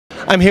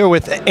I'm here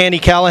with Annie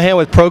Callahan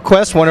with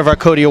ProQuest, one of our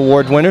Cody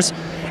Award winners.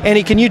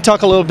 Annie, can you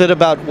talk a little bit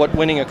about what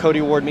winning a Cody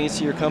Award means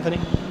to your company?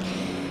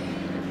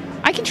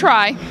 I can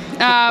try.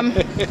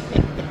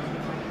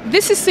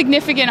 This is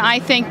significant, I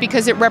think,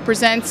 because it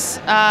represents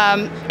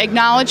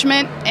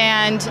acknowledgement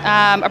and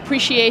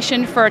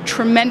appreciation for a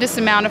tremendous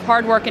amount of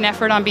hard work and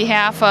effort on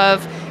behalf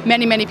of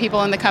many, many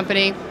people in the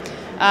company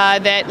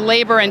that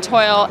labor and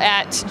toil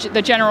at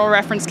the general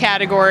reference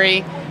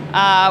category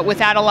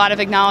without a lot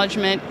of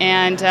acknowledgement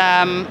and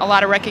a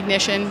lot of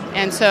recognition.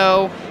 And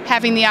so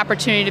having the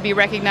opportunity to be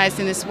recognized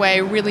in this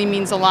way really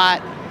means a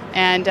lot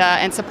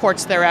and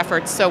supports their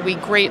efforts. So we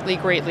greatly,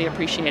 greatly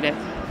appreciate it.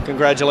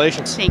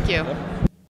 Congratulations. Thank you.